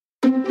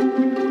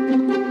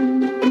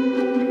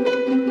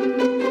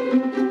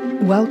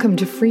Welcome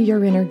to Free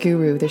Your Inner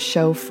Guru, the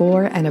show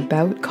for and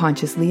about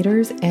conscious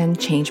leaders and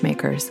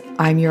changemakers.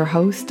 I'm your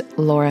host,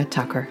 Laura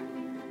Tucker.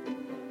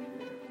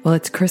 Well,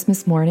 it's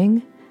Christmas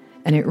morning,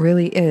 and it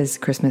really is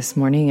Christmas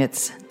morning.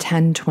 It's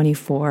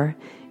 10:24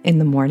 in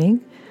the morning.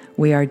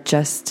 We are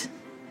just,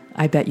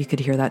 I bet you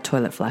could hear that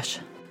toilet flush.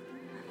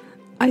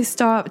 I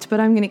stopped, but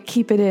I'm going to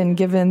keep it in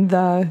given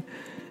the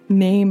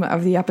name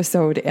of the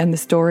episode and the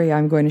story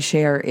I'm going to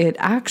share. It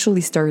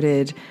actually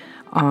started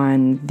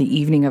on the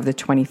evening of the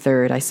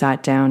 23rd. I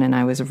sat down and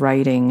I was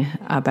writing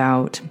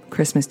about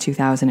Christmas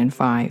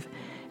 2005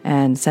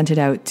 and sent it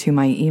out to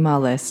my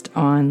email list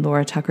on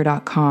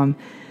lauratucker.com.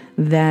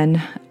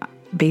 Then,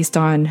 based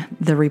on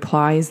the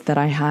replies that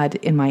I had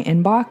in my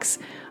inbox,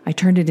 I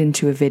turned it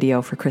into a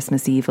video for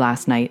Christmas Eve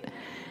last night.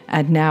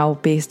 And now,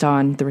 based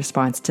on the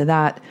response to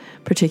that,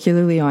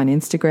 particularly on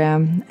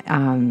Instagram,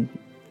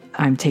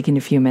 I'm taking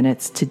a few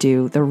minutes to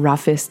do the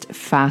roughest,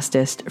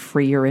 fastest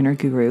Free Your Inner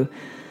Guru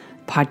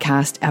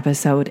podcast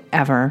episode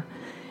ever.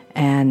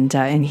 And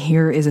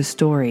here is a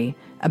story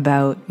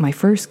about my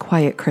first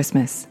quiet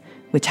Christmas,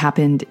 which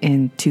happened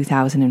in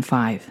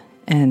 2005,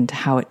 and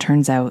how it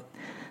turns out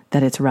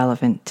that it's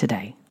relevant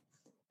today.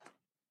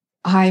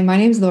 Hi, my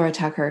name is Laura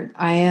Tucker.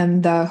 I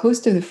am the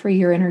host of the Free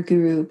Your Inner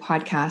Guru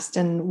podcast.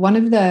 And one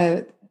of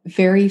the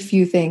very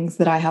few things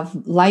that I have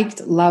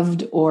liked,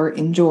 loved, or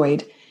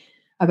enjoyed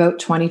about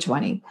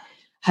 2020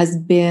 has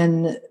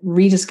been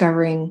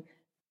rediscovering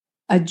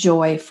a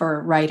joy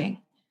for writing.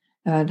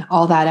 And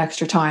all that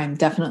extra time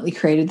definitely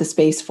created the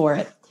space for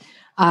it.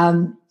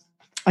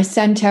 I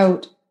sent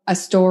out a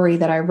story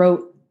that I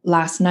wrote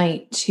last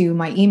night to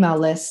my email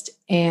list,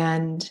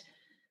 and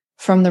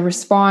from the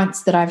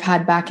response that I've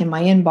had back in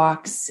my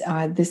inbox,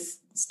 this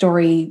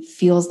story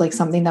feels like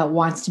something that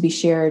wants to be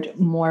shared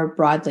more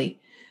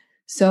broadly.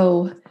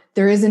 So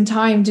there isn't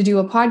time to do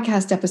a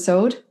podcast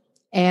episode,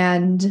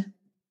 and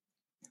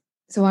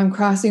so I'm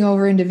crossing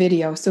over into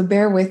video. So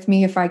bear with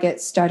me if I get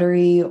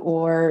stuttery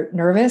or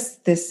nervous.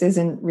 This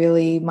isn't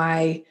really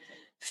my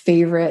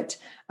favorite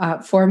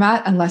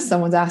format unless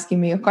someone's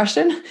asking me a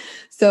question.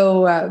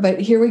 So,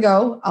 but here we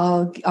go.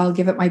 I'll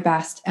give it my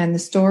best. And the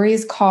story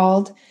is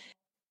called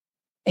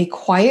A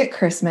Quiet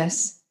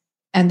Christmas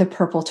and the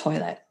Purple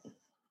Toilet.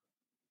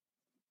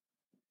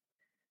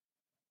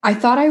 I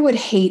thought I would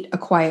hate a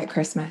quiet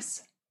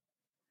Christmas.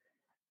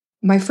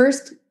 My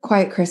first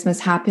quiet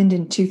Christmas happened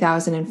in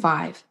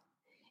 2005.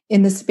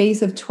 In the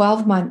space of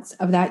 12 months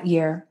of that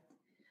year,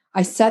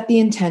 I set the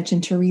intention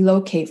to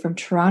relocate from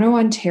Toronto,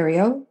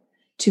 Ontario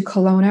to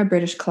Kelowna,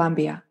 British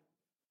Columbia.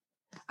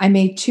 I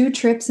made 2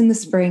 trips in the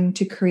spring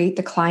to create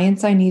the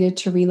clients I needed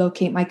to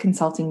relocate my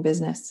consulting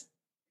business.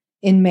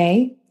 In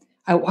May,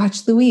 I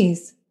watched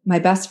Louise, my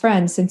best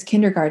friend since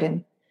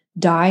kindergarten,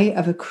 die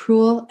of a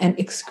cruel and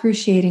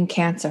excruciating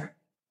cancer.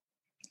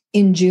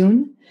 In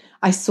June,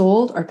 I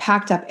sold or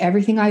packed up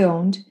everything I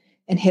owned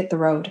and hit the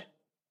road.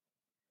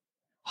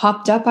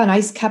 Hopped up on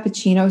iced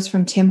cappuccinos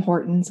from Tim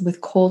Hortons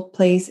with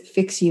Coldplay's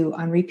Fix You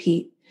on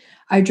repeat.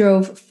 I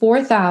drove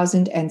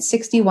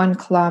 4,061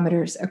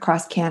 kilometers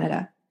across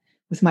Canada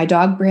with my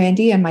dog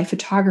Brandy and my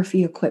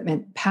photography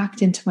equipment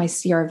packed into my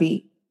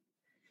CRV.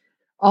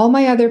 All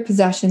my other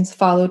possessions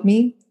followed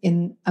me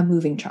in a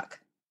moving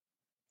truck.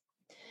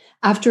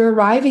 After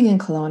arriving in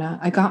Kelowna,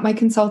 I got my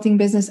consulting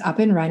business up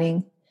and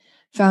running,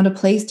 found a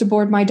place to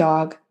board my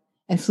dog,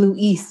 and flew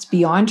east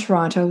beyond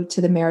Toronto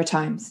to the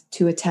Maritimes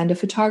to attend a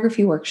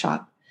photography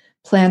workshop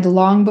planned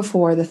long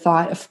before the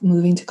thought of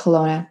moving to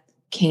Kelowna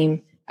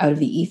came out of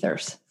the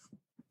ethers.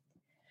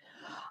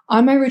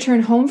 On my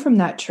return home from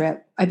that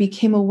trip, I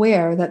became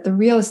aware that the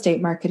real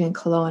estate market in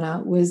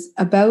Kelowna was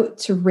about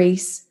to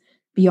race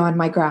beyond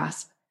my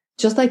grasp,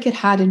 just like it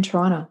had in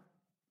Toronto.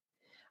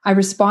 I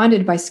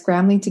responded by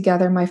scrambling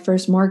together my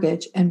first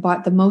mortgage and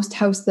bought the most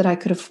house that I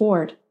could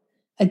afford,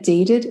 a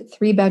dated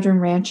 3-bedroom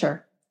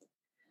rancher.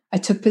 I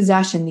took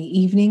possession the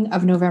evening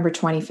of November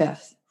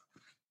 25th.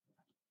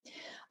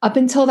 Up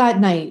until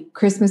that night,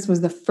 Christmas was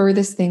the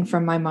furthest thing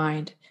from my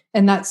mind,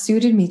 and that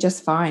suited me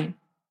just fine.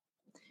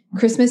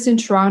 Christmas in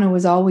Toronto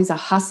was always a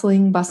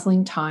hustling,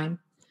 bustling time,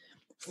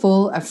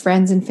 full of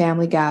friends and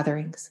family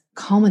gatherings,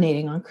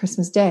 culminating on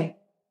Christmas Day.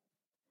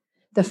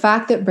 The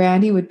fact that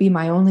Brandy would be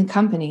my only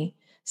company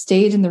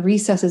stayed in the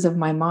recesses of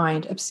my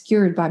mind,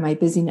 obscured by my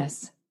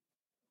busyness.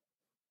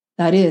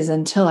 That is,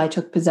 until I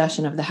took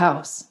possession of the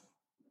house.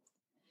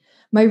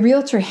 My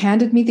realtor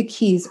handed me the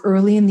keys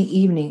early in the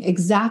evening,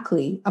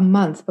 exactly a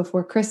month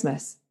before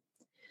Christmas.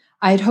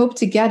 I had hoped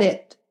to get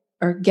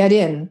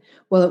in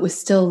while it was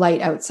still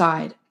light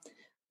outside.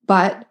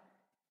 But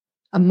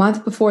a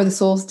month before the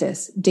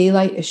solstice,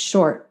 daylight is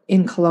short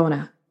in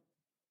Kelowna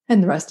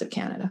and the rest of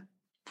Canada.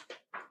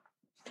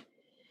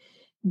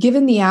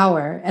 Given the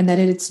hour and that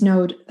it had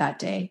snowed that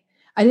day,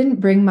 I didn't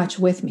bring much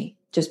with me,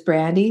 just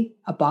brandy,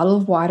 a bottle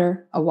of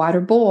water, a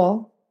water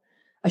bowl,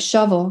 a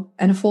shovel,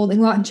 and a folding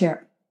lawn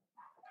chair,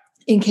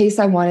 in case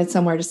I wanted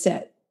somewhere to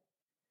sit.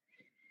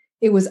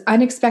 It was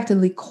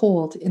unexpectedly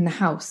cold in the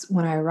house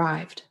when I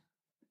arrived.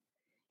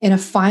 In a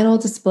final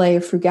display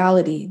of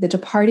frugality, the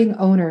departing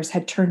owners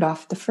had turned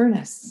off the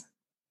furnace.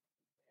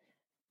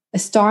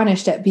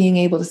 Astonished at being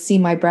able to see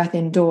my breath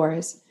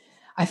indoors,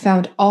 I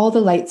found all the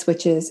light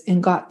switches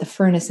and got the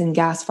furnace and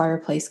gas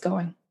fireplace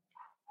going.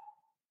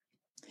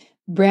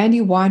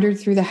 Brandy wandered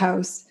through the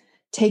house,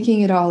 taking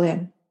it all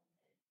in.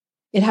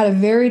 It had a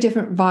very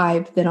different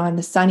vibe than on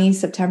the sunny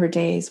September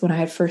days when I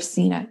had first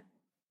seen it.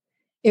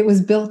 It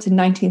was built in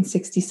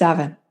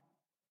 1967,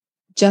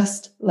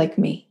 just like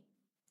me.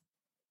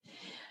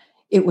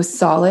 It was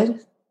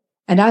solid,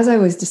 and as I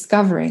was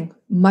discovering,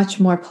 much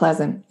more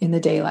pleasant in the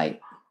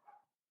daylight.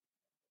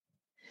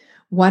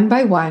 One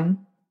by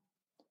one,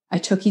 I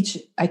took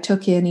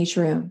in each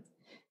room,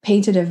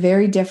 painted a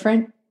very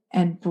different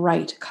and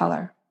bright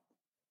color.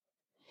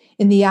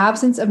 In the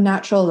absence of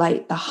natural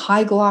light, the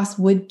high gloss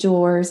wood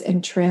doors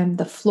and trim,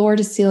 the floor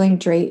to ceiling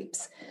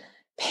drapes,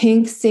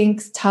 pink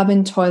sinks, tub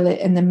and toilet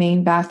in the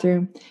main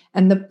bathroom,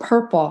 and the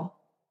purple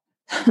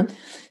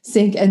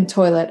sink and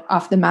toilet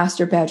off the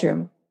master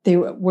bedroom, they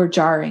were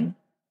jarring.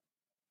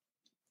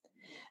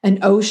 An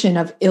ocean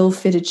of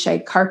ill-fitted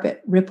shag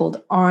carpet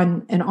rippled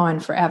on and on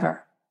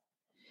forever.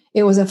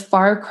 It was a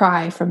far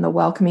cry from the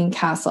welcoming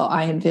castle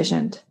I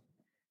envisioned.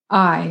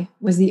 I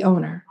was the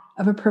owner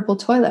of a purple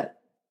toilet,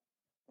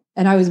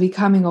 and I was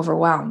becoming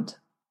overwhelmed.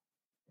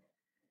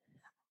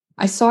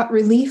 I sought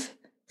relief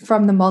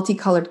from the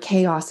multicolored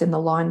chaos in the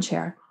lawn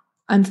chair.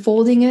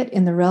 Unfolding it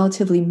in the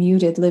relatively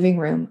muted living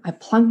room, I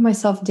plunked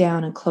myself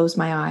down and closed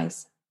my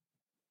eyes.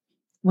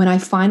 When I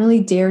finally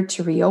dared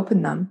to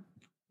reopen them,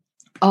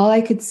 all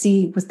I could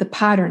see was the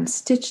pattern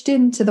stitched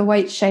into the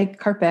white shag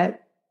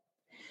carpet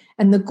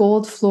and the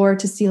gold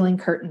floor-to-ceiling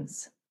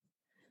curtains.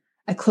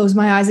 I closed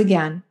my eyes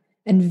again,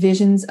 and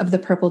visions of the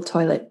purple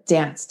toilet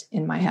danced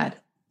in my head.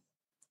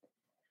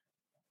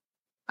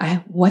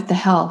 What the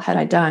hell had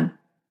I done?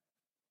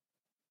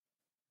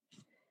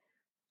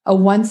 A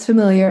once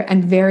familiar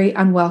and very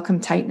unwelcome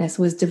tightness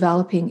was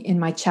developing in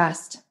my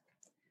chest.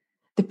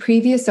 The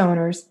previous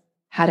owners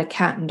had a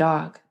cat and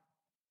dog.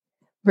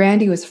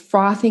 Brandy was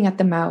frothing at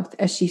the mouth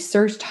as she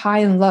searched high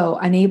and low,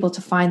 unable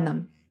to find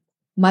them.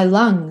 My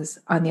lungs,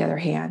 on the other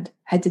hand,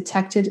 had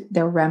detected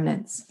their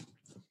remnants.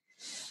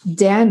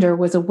 Dander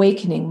was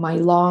awakening my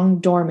long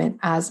dormant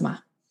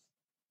asthma.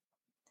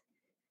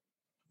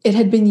 It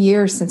had been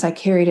years since I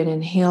carried an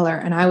inhaler,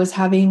 and I was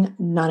having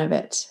none of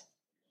it.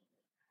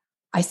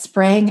 I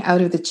sprang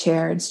out of the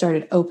chair and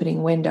started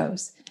opening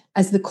windows.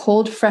 As the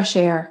cold, fresh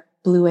air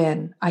blew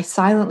in, I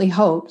silently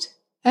hoped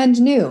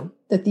and knew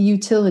that the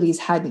utilities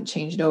hadn't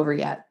changed over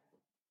yet.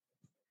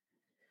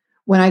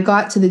 When I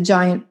got to the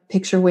giant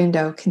picture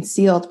window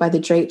concealed by the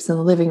drapes in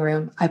the living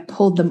room, I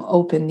pulled them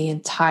open the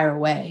entire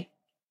way.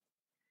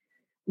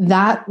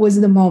 That was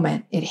the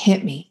moment it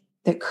hit me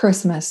that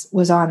Christmas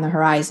was on the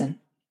horizon.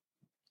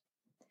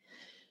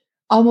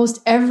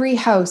 Almost every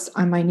house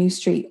on my new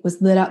street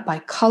was lit up by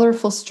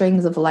colorful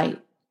strings of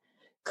light.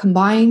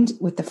 Combined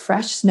with the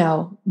fresh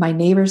snow, my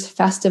neighbor's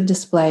festive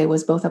display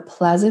was both a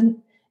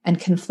pleasant and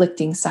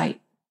conflicting sight.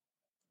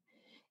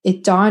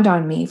 It dawned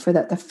on me for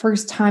that the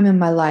first time in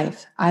my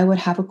life, I would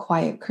have a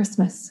quiet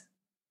Christmas.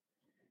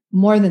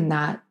 More than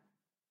that,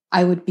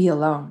 I would be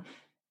alone.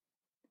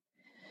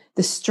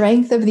 The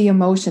strength of the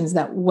emotions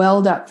that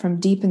welled up from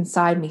deep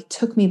inside me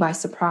took me by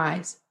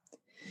surprise.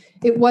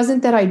 It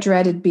wasn't that I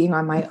dreaded being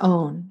on my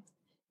own.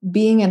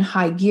 Being in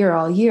high gear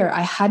all year, I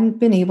hadn't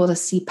been able to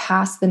see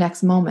past the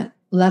next moment,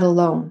 let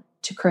alone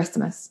to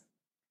Christmas.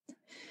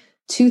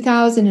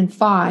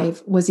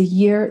 2005 was a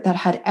year that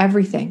had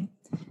everything: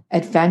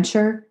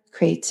 adventure,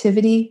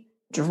 creativity,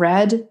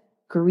 dread,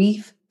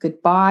 grief,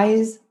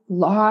 goodbyes,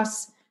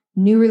 loss,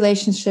 new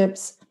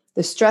relationships,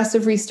 the stress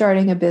of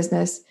restarting a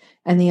business,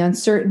 and the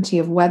uncertainty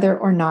of whether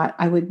or not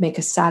I would make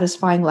a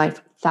satisfying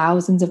life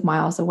thousands of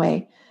miles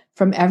away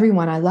from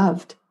everyone I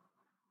loved.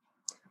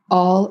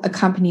 All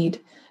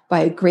accompanied by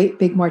a great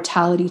big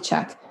mortality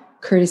check,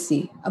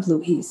 courtesy of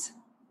Louise.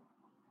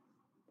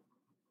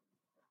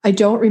 I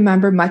don't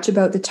remember much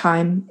about the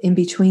time in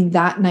between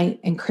that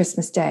night and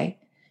Christmas Day,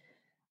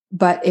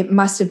 but it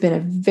must have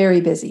been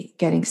very busy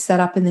getting set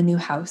up in the new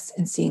house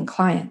and seeing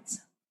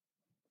clients.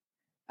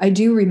 I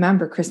do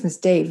remember Christmas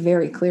Day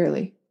very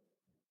clearly.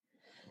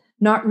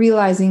 Not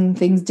realizing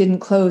things didn't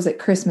close at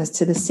Christmas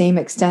to the same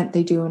extent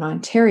they do in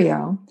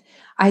Ontario,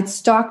 I'd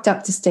stocked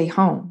up to stay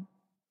home.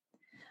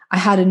 I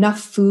had enough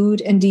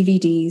food and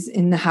DVDs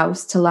in the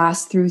house to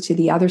last through to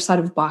the other side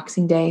of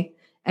Boxing Day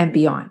and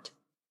beyond.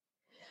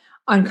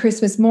 On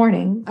Christmas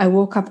morning, I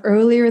woke up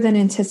earlier than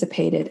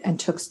anticipated and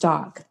took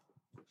stock.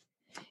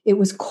 It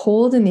was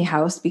cold in the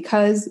house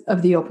because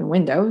of the open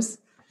windows,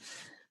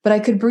 but I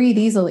could breathe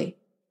easily.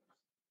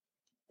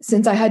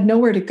 Since I had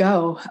nowhere to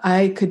go,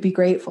 I could be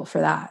grateful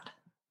for that.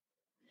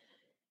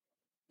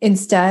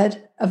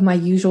 Instead of my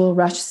usual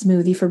rush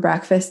smoothie for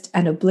breakfast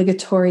and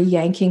obligatory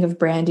yanking of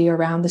brandy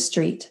around the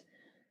street,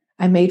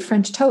 I made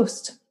French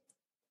toast.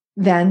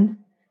 Then,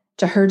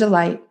 to her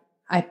delight,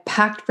 I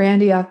packed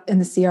Brandy up in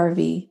the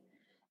CRV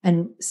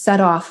and set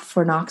off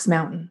for Knox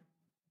Mountain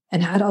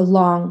and had a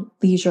long,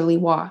 leisurely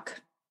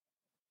walk.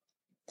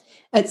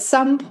 At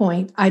some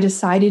point, I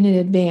decided in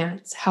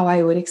advance how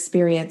I would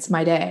experience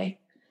my day.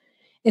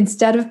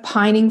 Instead of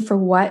pining for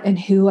what and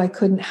who I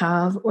couldn't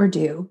have or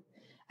do,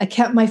 I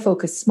kept my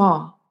focus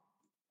small.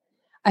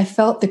 I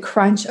felt the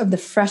crunch of the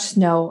fresh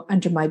snow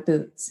under my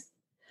boots.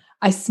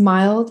 I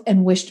smiled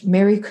and wished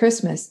Merry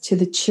Christmas to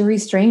the cheery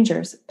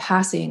strangers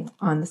passing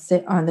on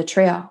the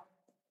trail.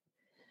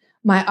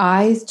 My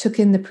eyes took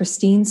in the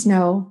pristine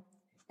snow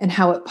and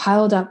how it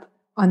piled up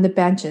on the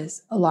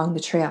benches along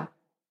the trail.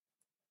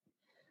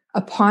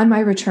 Upon my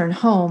return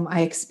home,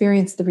 I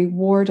experienced the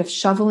reward of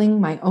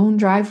shoveling my own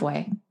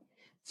driveway,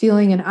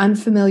 feeling an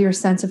unfamiliar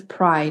sense of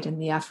pride in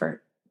the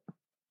effort.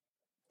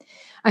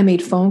 I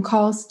made phone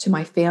calls to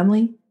my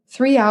family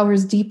 3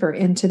 hours deeper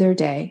into their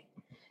day,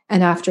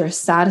 and after a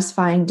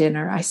satisfying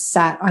dinner, I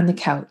sat on the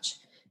couch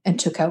and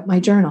took out my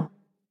journal.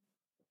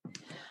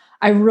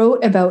 I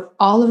wrote about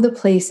all of the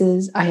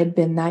places I had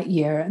been that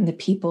year and the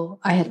people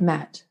I had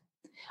met.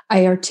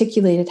 I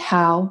articulated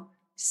how,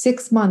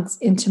 6 months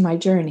into my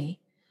journey,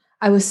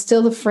 I was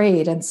still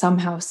afraid and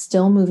somehow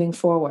still moving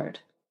forward.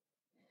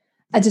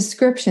 A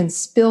description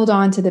spilled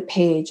onto the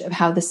page of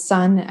how the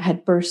sun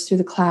had burst through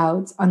the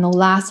clouds on the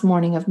last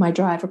morning of my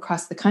drive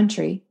across the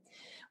country,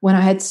 when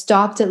I had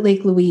stopped at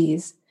Lake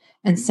Louise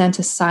and sent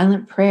a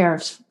silent prayer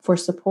for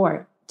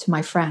support to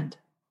my friend.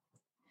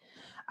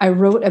 I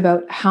wrote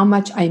about how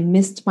much I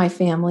missed my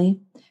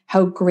family,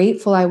 how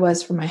grateful I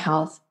was for my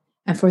health,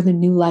 and for the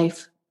new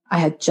life I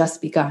had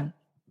just begun.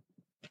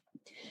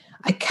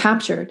 I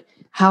captured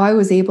how I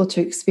was able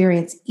to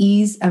experience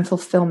ease and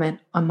fulfillment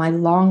on my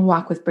long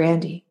walk with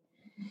Brandy,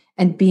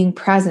 and being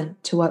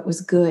present to what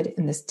was good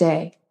in this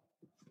day.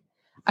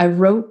 I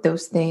wrote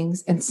those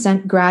things and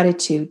sent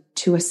gratitude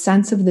to a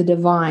sense of the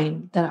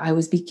divine that I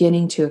was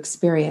beginning to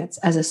experience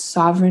as a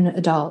sovereign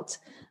adult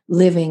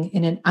living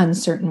in an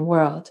uncertain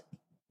world.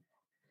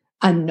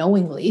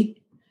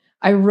 Unknowingly,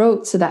 I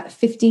wrote so that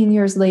 15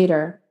 years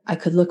later, I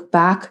could look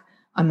back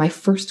on my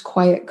first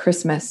quiet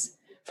Christmas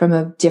from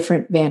a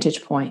different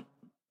vantage point.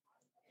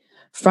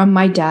 From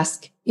my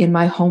desk in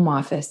my home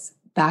office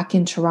back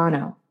in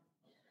Toronto,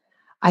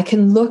 I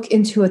can look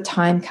into a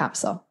time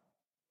capsule.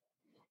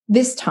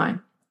 This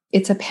time,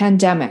 it's a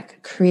pandemic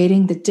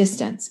creating the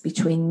distance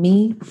between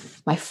me,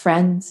 my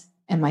friends,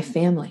 and my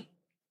family.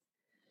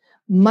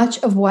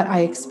 Much of what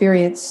I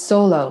experienced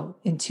solo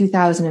in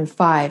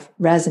 2005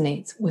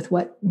 resonates with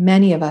what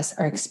many of us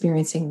are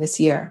experiencing this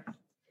year,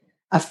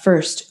 a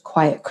first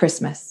quiet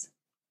Christmas.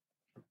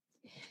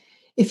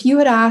 If you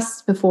had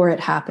asked before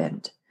it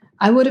happened,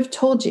 I would have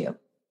told you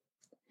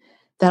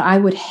that I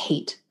would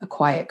hate a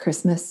quiet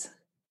Christmas.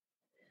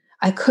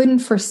 I couldn't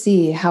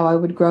foresee how I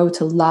would grow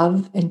to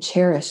love and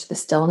cherish the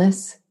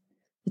stillness,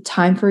 the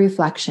time for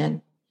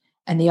reflection,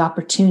 and the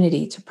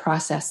opportunity to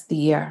process the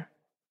year.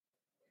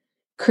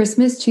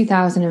 Christmas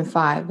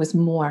 2005 was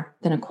more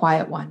than a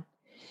quiet one.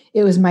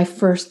 It was my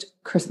first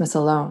Christmas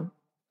alone.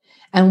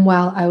 And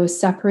while I was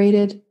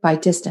separated by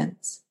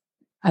distance,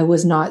 I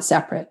was not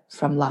separate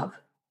from love.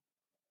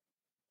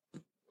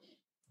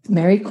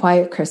 Merry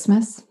Quiet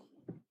Christmas.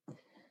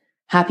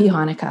 Happy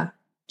Hanukkah.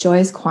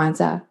 Joyous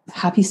Kwanzaa,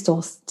 happy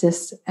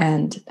solstice,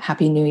 and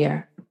happy New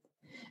Year.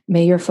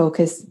 May your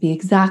focus be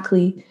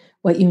exactly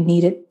what you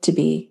need it to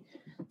be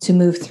to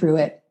move through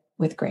it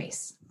with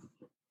grace.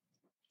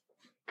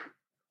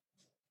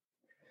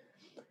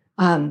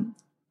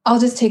 I'll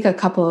just take a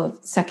couple of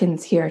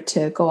seconds here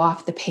to go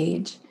off the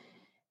page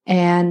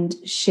and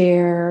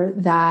share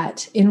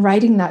that in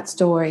writing that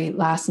story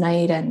last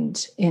night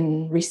and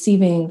in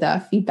receiving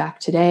the feedback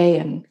today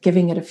and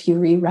giving it a few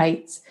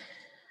rewrites,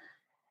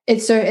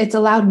 it's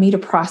allowed me to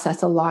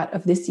process a lot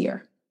of this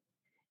year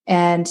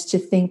and to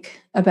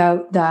think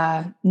about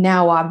the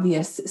now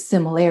obvious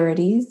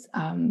similarities.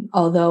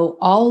 Although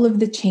all of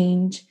the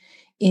change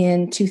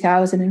in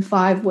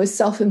 2005 was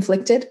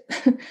self-inflicted,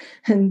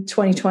 and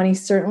 2020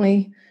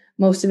 certainly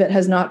most of it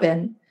has not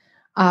been.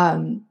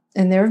 And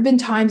there have been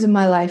times in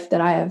my life that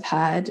I have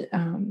had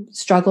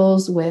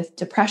struggles with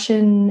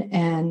depression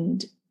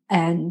and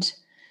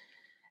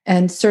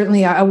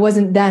certainly I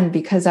wasn't then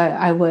because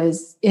I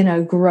was in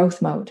a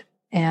growth mode.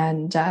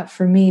 And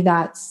for me,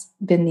 that's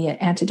been the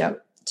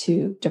antidote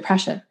to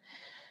depression.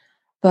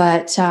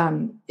 But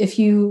if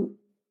you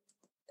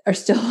are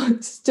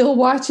still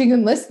watching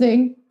and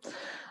listening,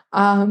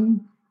 I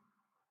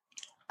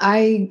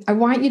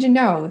want you to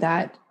know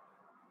that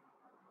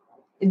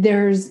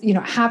there's,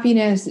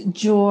 happiness,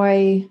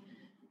 joy,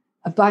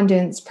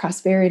 abundance,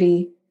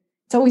 prosperity.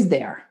 It's always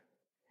there.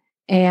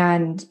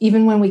 And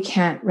even when we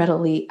can't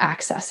readily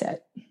access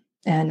it,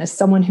 and as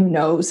someone who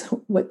knows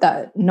what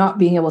that not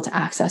being able to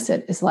access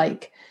it is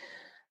like,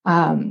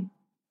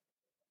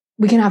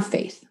 we can have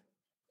faith,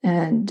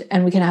 and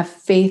we can have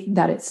faith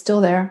that it's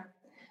still there,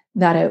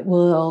 that it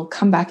will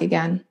come back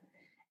again,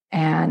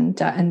 and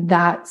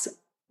that's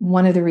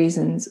one of the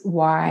reasons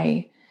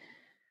why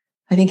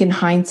I think in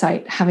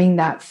hindsight, having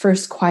that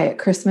first quiet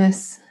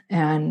Christmas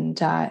and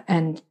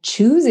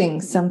choosing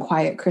some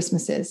quiet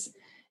Christmases.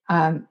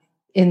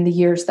 In the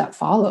years that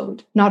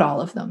followed, not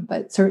all of them,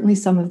 but certainly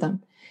some of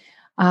them,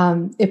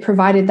 It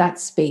provided that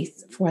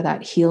space for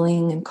that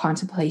healing and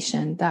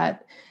contemplation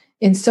that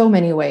in so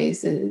many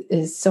ways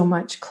is so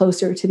much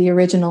closer to the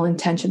original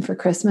intention for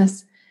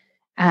Christmas.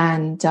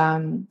 And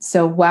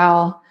so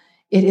while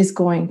it is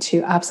going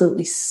to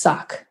absolutely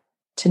suck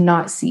to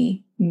not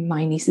see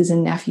my nieces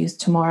and nephews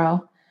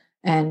tomorrow,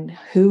 and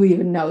who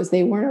even knows,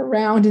 they weren't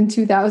around in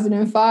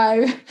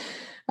 2005,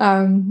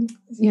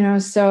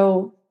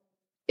 so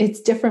it's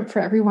different for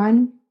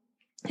everyone.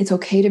 It's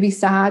okay to be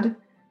sad,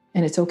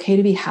 and it's okay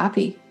to be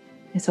happy.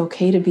 It's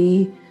okay to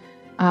be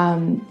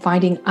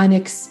finding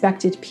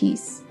unexpected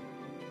peace.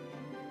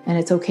 And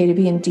it's okay to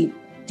be in deep,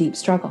 deep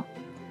struggle.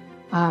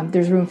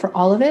 There's room for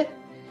all of it.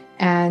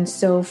 And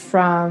so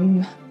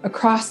from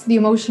across the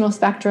emotional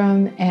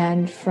spectrum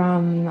and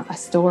from a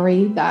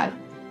story that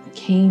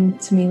came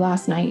to me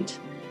last night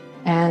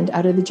and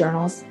out of the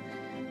journals,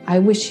 I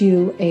wish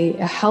you a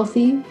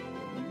healthy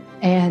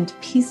and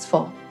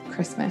peaceful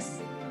Christmas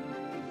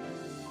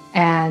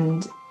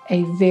and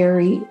a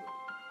very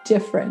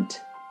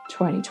different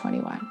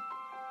 2021.